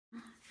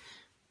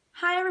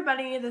Hi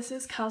everybody, this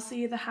is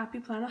Kelsey, the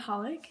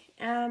HappyPlanaholic,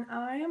 and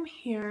I am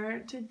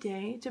here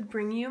today to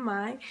bring you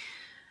my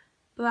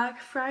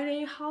Black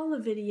Friday haul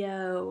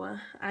video.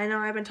 I know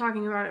I've been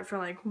talking about it for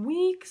like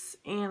weeks,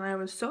 and I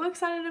was so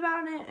excited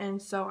about it,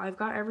 and so I've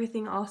got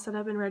everything all set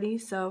up and ready,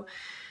 so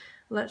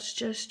let's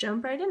just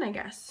jump right in, I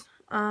guess.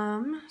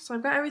 So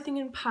I've got everything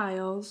in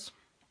piles.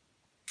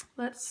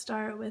 Let's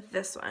start with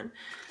this one.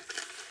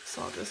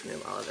 So I'll just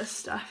move all of this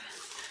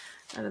stuff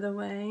out of the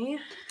way.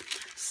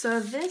 So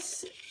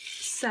this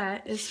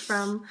set is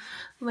from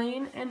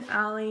Lane and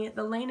Alley,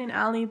 the Lane and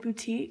Alley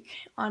boutique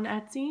on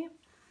Etsy.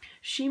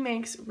 She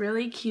makes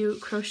really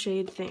cute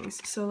crocheted things.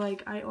 So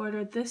like I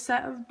ordered this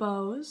set of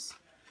bows.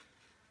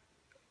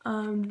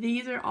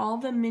 These are all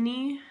the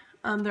mini,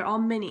 they're all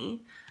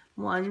mini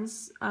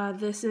ones.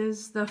 This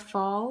is the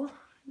fall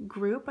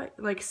group,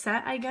 like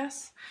set, I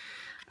guess.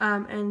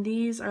 And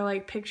these are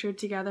like pictured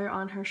together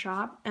on her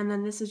shop. And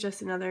then this is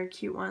just another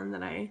cute one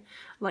that I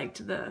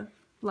liked, the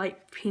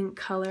light pink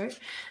color.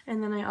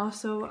 And then I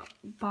also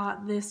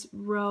bought this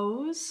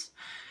rose,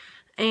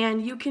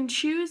 and you can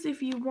choose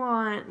if you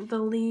want the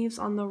leaves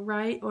on the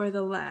right or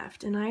the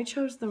left, and I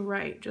chose the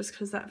right just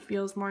because that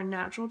feels more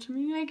natural to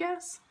me, I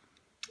guess.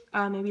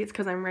 Maybe it's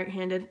because I'm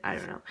right-handed, I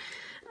don't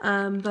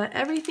know. But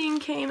everything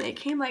came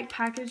like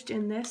packaged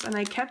in this, and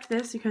I kept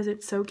this because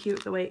it's so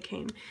cute the way it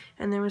came,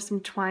 and there was some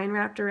twine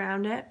wrapped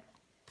around it.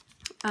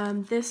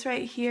 This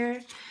right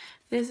here,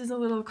 this is a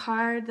little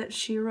card that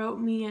she wrote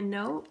me a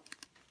note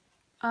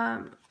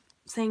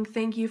saying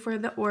thank you for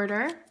the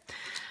order.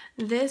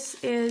 This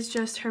is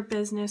just her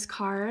business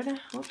card.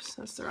 Whoops,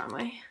 that's the wrong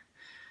way.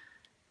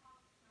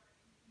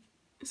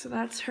 So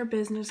that's her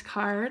business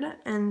card,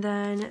 and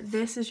then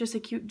this is just a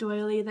cute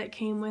doily that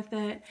came with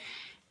it,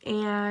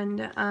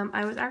 and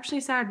I was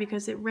actually sad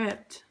because it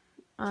ripped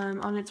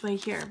on its way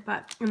here,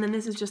 and then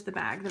this is just the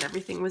bag that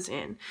everything was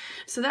in.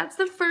 So that's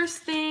the first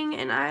thing,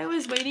 and I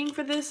was waiting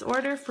for this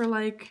order for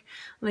like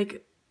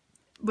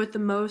with the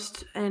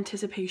most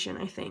anticipation,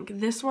 I think.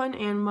 This one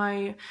and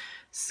my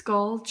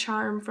skull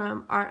charm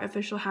from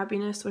Artificial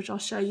Happiness, which I'll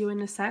show you in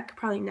a sec,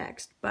 probably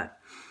next, but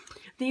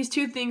these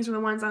two things were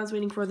the ones I was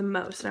waiting for the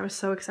most, and I was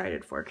so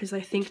excited for, because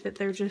I think that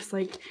they're just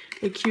like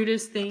the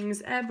cutest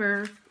things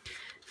ever.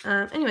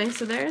 Anyway,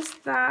 so there's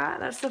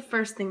that. That's the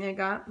first thing I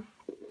got.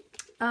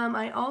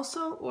 I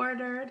also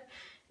ordered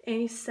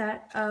a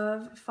set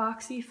of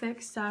Foxy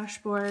Fix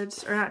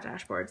dashboards, or not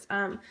dashboards,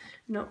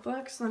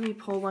 notebooks. Let me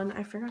pull one.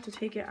 I forgot to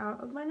take it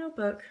out of my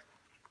notebook.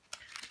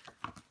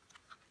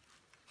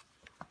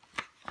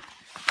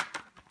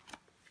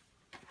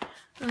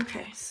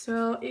 Okay,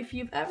 so if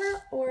you've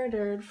ever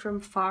ordered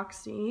from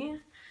Foxy,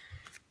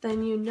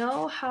 then you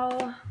know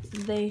how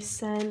they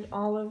send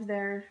all of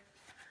their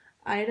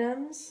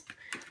items.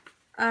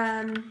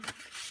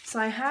 So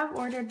I have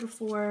ordered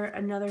before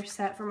another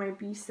set for my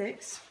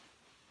B6.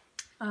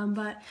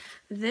 But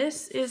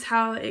this is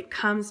how it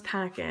comes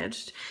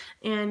packaged,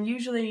 and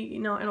usually, you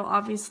know, it'll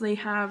obviously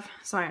have,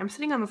 sorry, I'm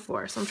sitting on the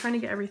floor, so I'm trying to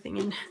get everything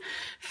in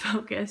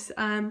focus.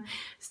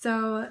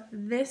 So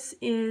this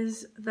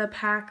is the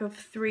pack of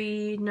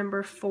 3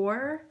 number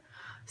 4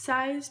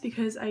 size,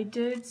 because I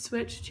did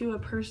switch to a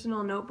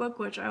personal notebook,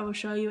 which I will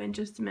show you in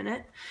just a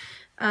minute.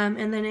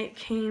 And then it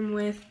came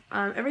with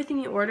everything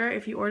you order.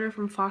 If you order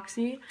from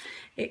Foxy,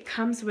 it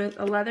comes with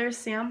a leather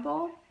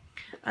sample,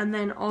 and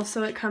then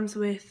also it comes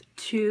with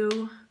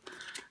 2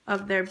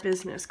 of their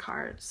business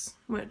cards,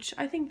 which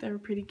I think they're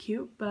pretty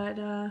cute. But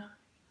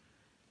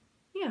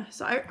yeah,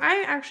 so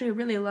I actually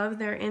really love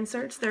their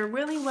inserts. They're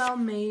really well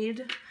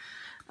made.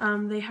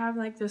 They have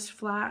like this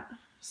flat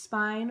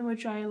spine,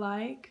 which I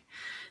like,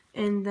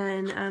 and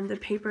then the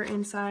paper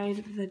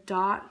inside, the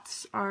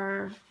dots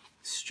are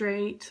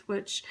straight,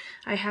 which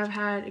I have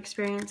had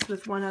experience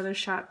with one other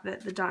shop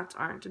that the dots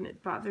aren't, and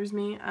it bothers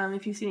me.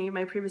 If you've seen any of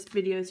my previous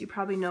videos, you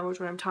probably know which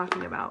one I'm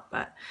talking about.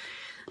 But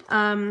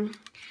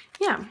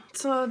yeah,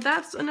 so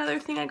that's another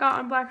thing I got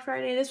on Black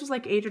Friday. This was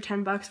like $8 or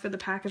 $10 for the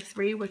pack of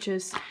 3, which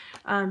is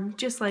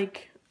just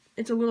like,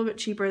 it's a little bit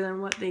cheaper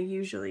than what they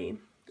usually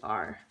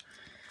are.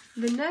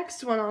 The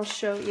next one I'll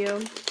show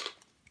you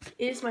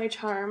is my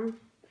charm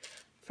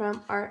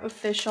from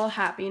Artificial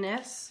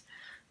Happiness.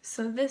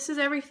 So this is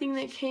everything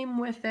that came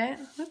with it.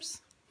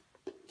 Whoops.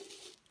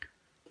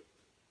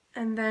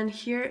 And then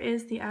here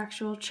is the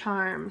actual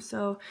charm.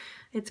 So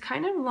it's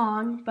kind of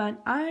long,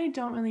 but I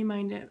don't really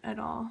mind it at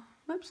all.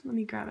 Whoops, let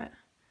me grab it.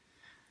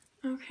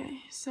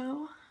 Okay,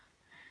 so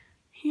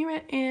here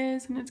it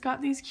is, and it's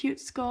got these cute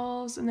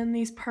skulls and then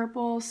these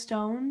purple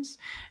stones,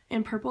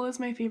 and purple is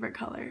my favorite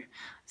color.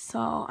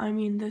 So, I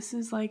mean, this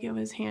is like it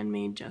was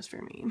handmade just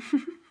for me.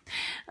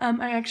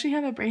 I actually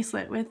have a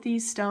bracelet with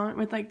these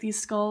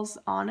skulls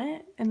on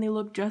it, and they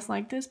look just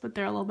like this, but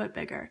they're a little bit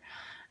bigger.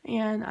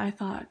 And I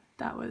thought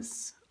that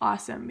was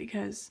awesome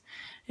because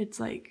it's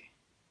like,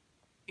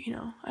 you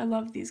know, I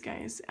love these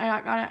guys.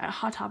 I got it at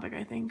Hot Topic,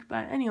 I think.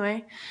 But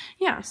anyway,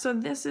 yeah, so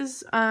this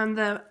is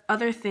the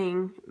other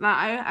thing that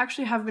I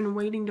actually have been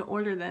waiting to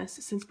order this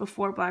since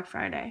before Black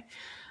Friday.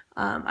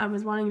 I've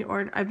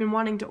been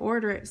wanting to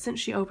order it since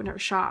she opened her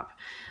shop.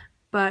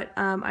 but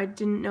I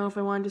didn't know if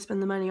I wanted to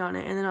spend the money on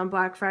it. And then on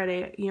Black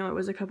Friday, you know, it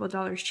was a couple of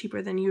dollars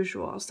cheaper than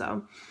usual,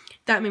 so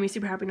that made me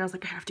super happy, and I was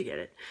like, I have to get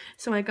it.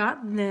 So I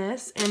got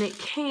this, and it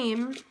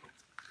came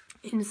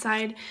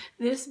inside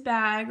this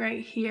bag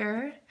right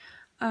here,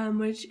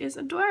 which is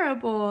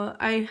adorable.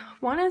 I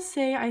want to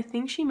say, I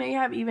think she may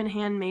have even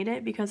handmade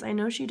it, because I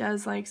know she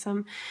does like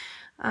some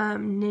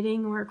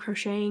knitting or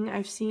crocheting.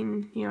 I've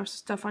seen, you know,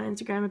 stuff on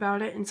Instagram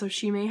about it, and so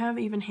she may have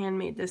even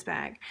handmade this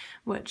bag,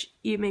 which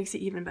it makes it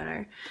even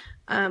better.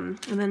 And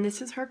then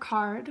this is her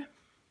card,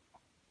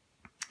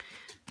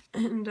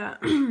 and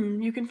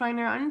you can find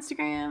her on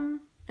Instagram,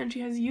 and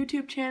she has a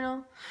YouTube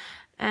channel,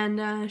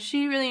 and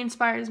she really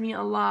inspires me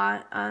a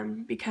lot,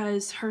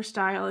 because her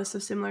style is so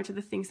similar to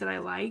the things that I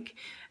like,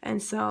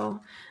 and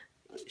so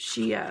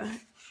she, I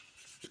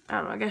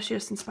don't know, I guess she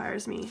just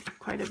inspires me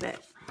quite a bit.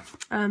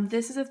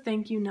 This is a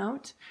thank you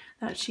note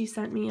that she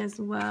sent me as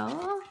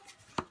well.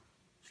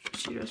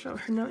 She just wrote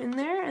her note in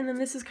there, and then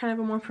this is kind of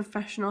a more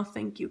professional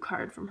thank you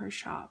card from her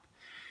shop.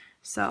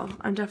 So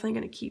I'm definitely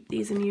going to keep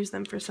these and use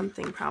them for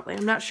something probably.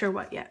 I'm not sure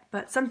what yet,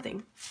 but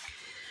something.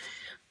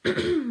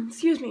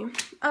 Excuse me.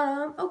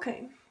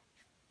 Okay.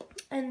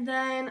 And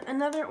then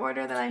another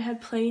order that I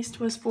had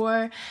placed was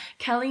for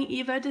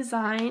Eva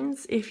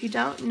Designs. If you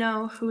don't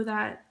know who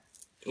that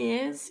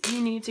is,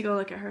 you need to go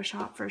look at her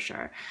shop for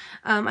sure.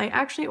 I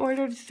actually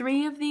ordered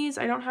 3 of these.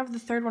 I don't have the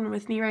third one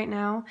with me right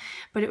now,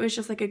 but it was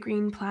just like a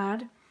green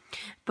plaid.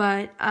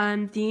 But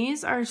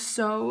these are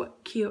so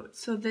cute.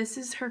 So this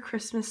is her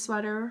Christmas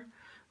sweater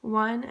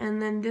one,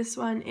 and then this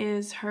one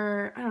is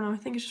her, I don't know, I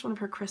think it's just one of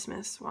her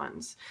Christmas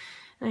ones.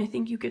 And I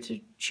think you get to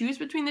choose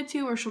between the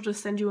 2, or she'll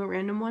just send you a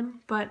random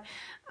one. But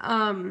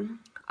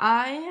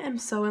I am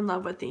so in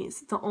love with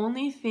these. The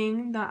only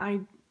thing that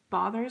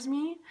bothers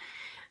me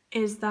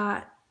is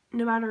that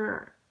no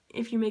matter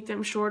if you make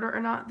them shorter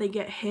or not, they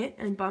get hit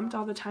and bumped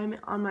all the time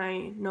on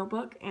my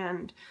notebook,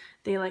 and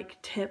they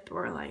like tip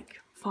or like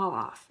fall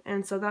off.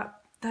 And so that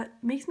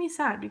makes me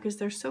sad, because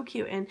they're so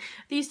cute. And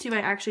these 2 I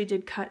actually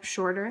did cut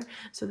shorter,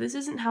 so this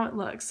isn't how it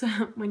looks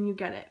when you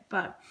get it.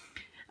 But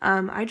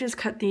I just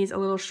cut these a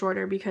little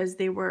shorter because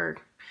they were,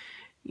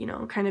 you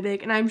know, kind of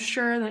big. And I'm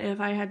sure that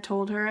if I had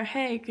told her,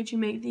 hey, could you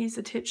make these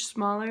a titch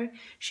smaller,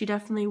 she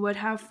definitely would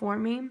have for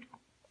me.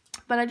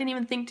 But I didn't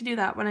even think to do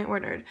that when I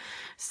ordered.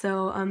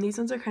 So these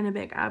ones are kind of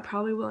big. I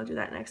probably will do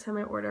that next time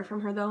I order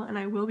from her though. And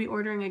I will be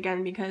ordering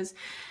again, because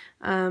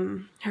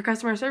her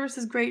customer service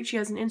is great. She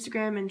has an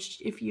Instagram, and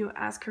if you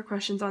ask her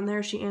questions on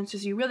there, she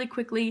answers you really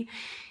quickly.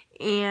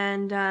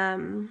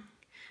 And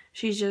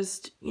she's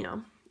just, you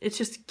know, it's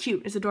just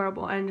cute. It's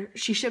adorable. And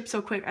she shipped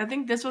so quick. I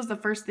think this was the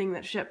first thing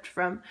that shipped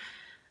from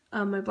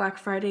my Black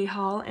Friday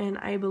haul. And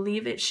I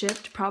believe it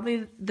shipped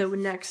probably the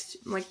next,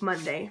 like,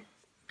 Monday.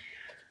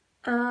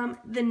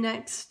 The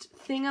next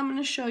thing I'm going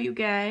to show you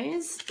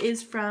guys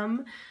is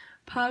from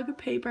Pug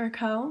Paper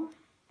Co.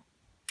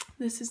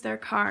 This is their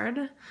card.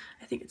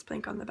 I think it's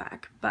blank on the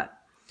back,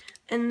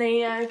 and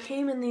they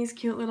came in these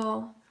cute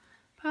little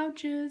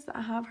pouches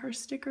that have her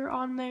sticker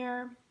on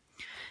there.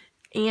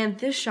 And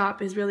this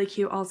shop is really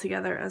cute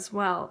altogether as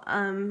well.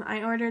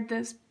 I ordered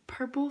this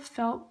purple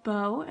felt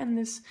bow and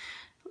this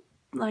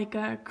like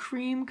a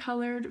cream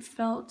colored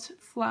felt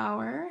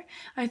flower.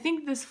 I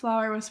think this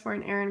flower was for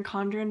an Erin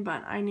Condren,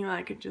 but I knew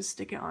I could just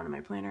stick it on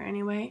my planner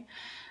anyway.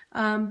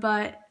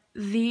 But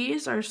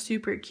these are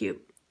super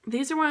cute.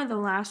 These are one of the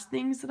last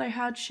things that I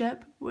had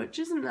ship, which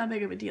isn't that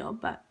big of a deal,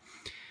 but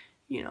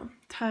you know,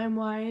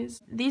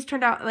 time-wise. These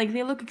turned out, like,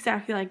 they look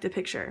exactly like the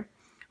picture,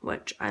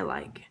 which I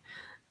like.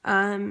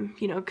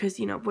 You know, because,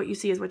 you know, what you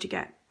see is what you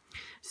get.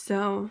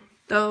 So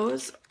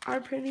those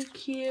are pretty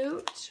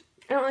cute.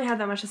 I don't really have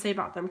that much to say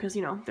about them because,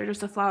 you know, they're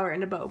just a flower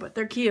and a bow, but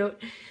they're cute.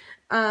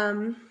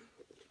 And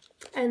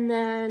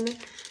then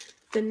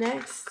the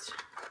next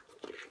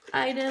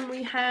item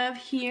we have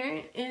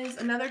here is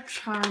another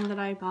charm that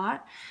I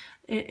bought.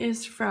 It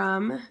is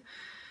from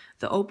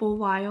the Opal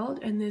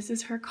Wild, and this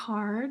is her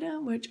card,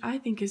 which I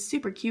think is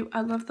super cute.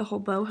 I love the whole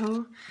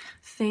boho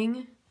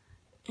thing.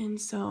 And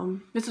so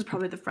this was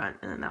probably the front,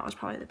 and then that was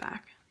probably the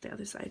back, the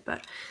other side.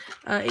 But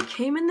it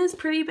came in this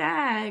pretty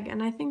bag,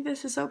 and I think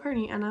this is so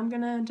pretty, and I'm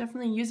gonna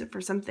definitely use it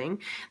for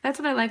something. That's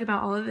what I like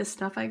about all of this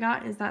stuff I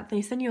got, is that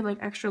they send you like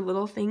extra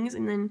little things,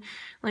 and then,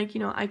 like, you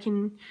know, I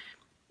can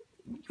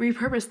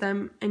repurpose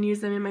them and use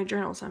them in my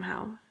journal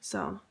somehow.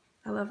 So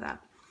I love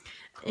that.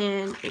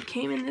 And it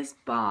came in this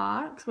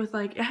box with,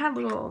 like, it had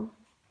little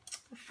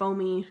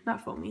foamy,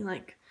 not foamy,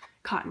 like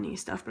cottony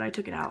stuff, but I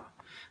took it out.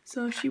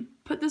 So she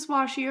put this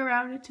washi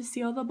around it to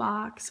seal the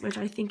box, which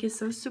I think is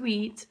so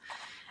sweet.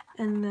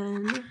 And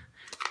then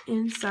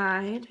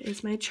inside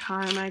is my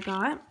charm I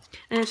got,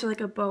 and it's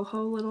like a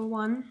boho little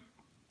one.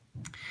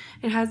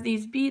 It has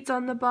these beads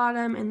on the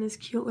bottom and this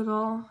cute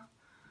little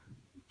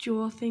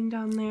jewel thing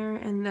down there,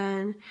 and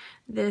then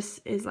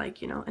this is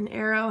like, you know, an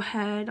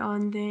arrowhead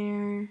on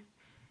there.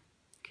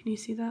 Can you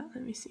see that?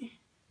 Let me see.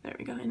 There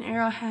we go, an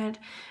arrowhead,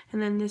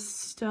 and then this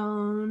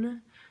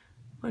stone,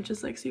 which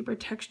is like super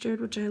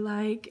textured, which I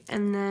like,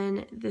 and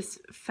then this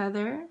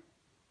feather,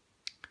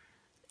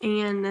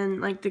 And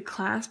then like the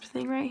clasp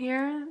thing right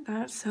here,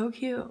 that's so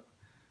cute.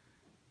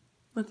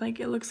 With like,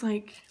 it looks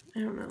like, I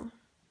don't know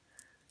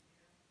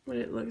what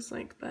it looks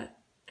like, but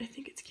I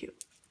think it's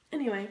cute.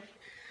 Anyway,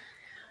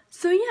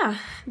 so yeah,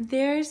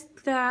 there's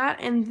that.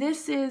 And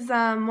this is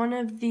one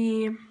of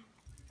the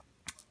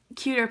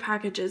cuter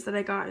packages that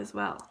I got as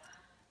well.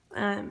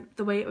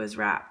 The way it was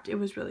wrapped, it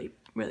was really,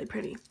 really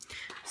pretty.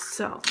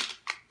 So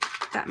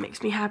that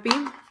makes me happy.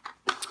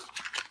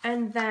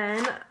 And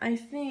then I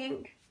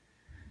think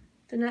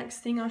the next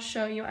thing I'll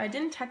show you, I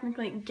didn't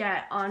technically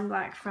get on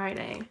Black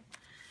Friday.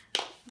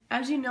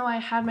 As you know, I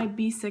had my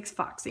B6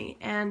 Foxy,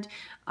 and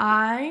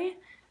I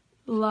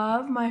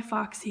love my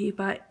Foxy,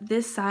 but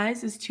this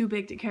size is too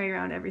big to carry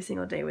around every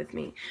single day with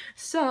me.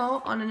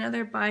 So on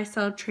another buy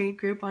sell trade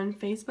group on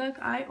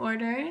Facebook, I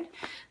ordered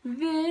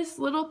this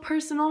little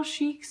personal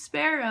chic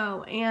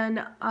Sparrow,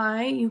 and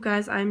you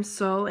guys, I'm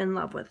so in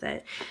love with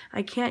it.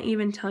 I can't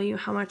even tell you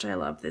how much I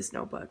love this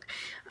notebook.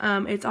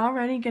 It's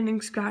already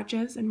getting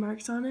scratches and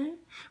marks on it,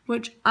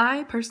 which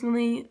I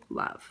personally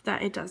love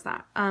that it does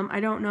that. I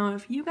don't know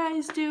if you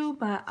guys do,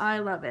 but I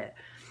love it.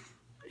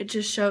 It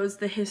just shows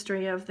the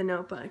history of the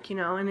notebook, you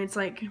know, and it's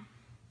like,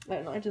 I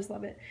don't know, I just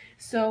love it.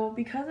 So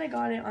because I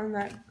got it on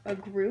a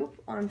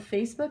group on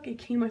Facebook, it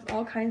came with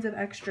all kinds of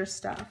extra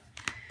stuff.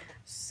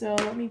 So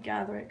let me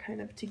gather it kind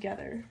of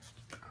together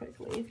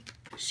quickly.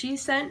 She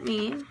sent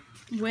me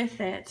with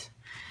it,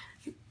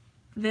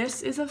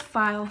 this is a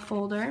file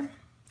folder.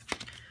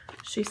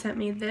 She sent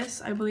me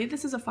this, I believe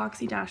this is a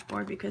Foxy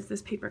dashboard because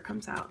this paper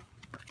comes out.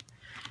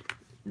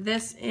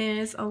 This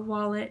is a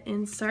wallet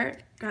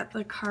insert, got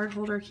the card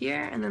holder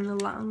here, and then the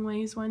long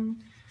ways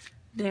one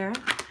there.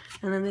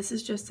 And then this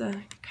is just a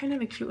kind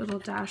of a cute little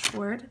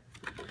dashboard.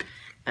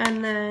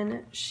 And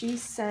then she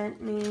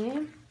sent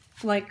me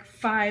like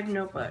 5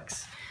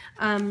 notebooks.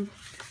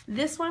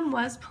 This one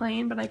was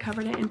plain, but I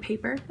covered it in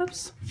paper.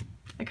 Oops,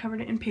 I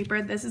covered it in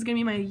paper. This is gonna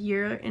be my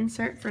year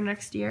insert for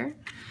next year.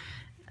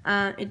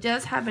 It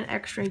does have an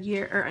extra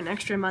year or an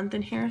extra month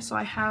in here, so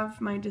I have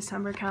my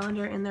December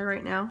calendar in there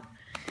right now.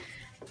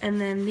 And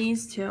then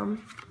these two.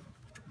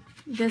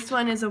 This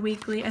one is a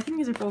weekly. I think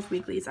these are both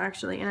weeklies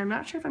actually, and I'm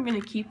not sure if I'm going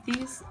to keep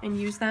these and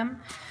use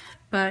them,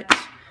 but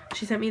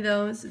she sent me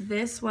those.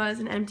 This was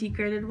an empty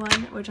gridded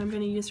one, which I'm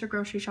going to use for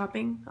grocery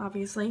shopping,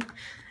 obviously.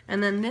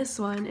 And then this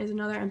one is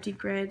another empty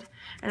grid,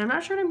 and I'm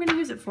not sure what I'm going to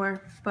use it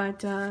for,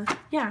 but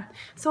yeah.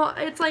 So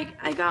it's like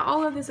I got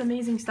all of this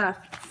amazing stuff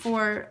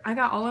I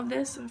got all of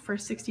this for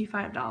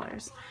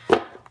 $65.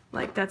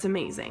 Like, that's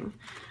amazing.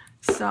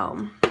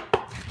 So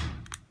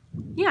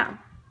yeah.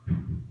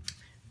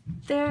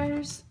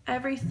 There's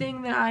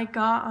everything that I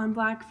got on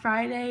Black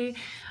Friday.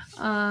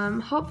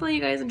 Hopefully you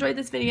guys enjoyed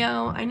this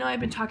video. I know I've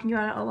been talking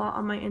about it a lot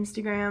on my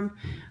Instagram,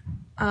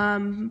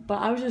 but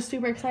I was just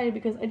super excited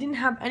because I didn't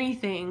have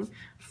anything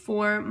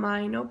for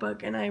my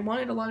notebook, and I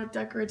wanted a lot of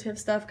decorative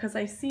stuff because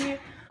I see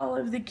all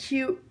of the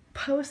cute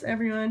posts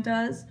everyone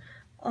does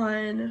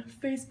on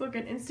Facebook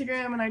and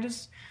Instagram, and I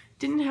just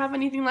didn't have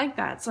anything like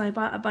that, so I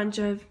bought a bunch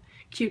of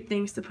cute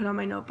things to put on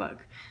my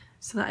notebook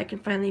so that I can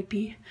finally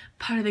be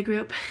part of the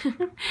group.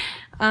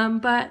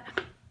 But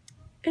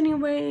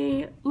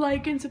anyway,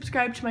 like and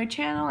subscribe to my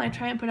channel. I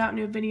try and put out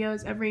new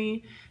videos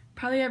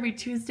probably every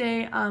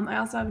Tuesday. I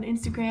also have an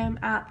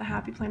Instagram at the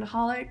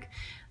HappyPlanaholic,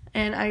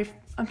 and I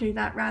update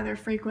that rather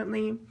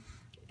frequently.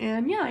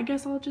 And yeah, I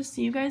guess I'll just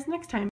see you guys next time.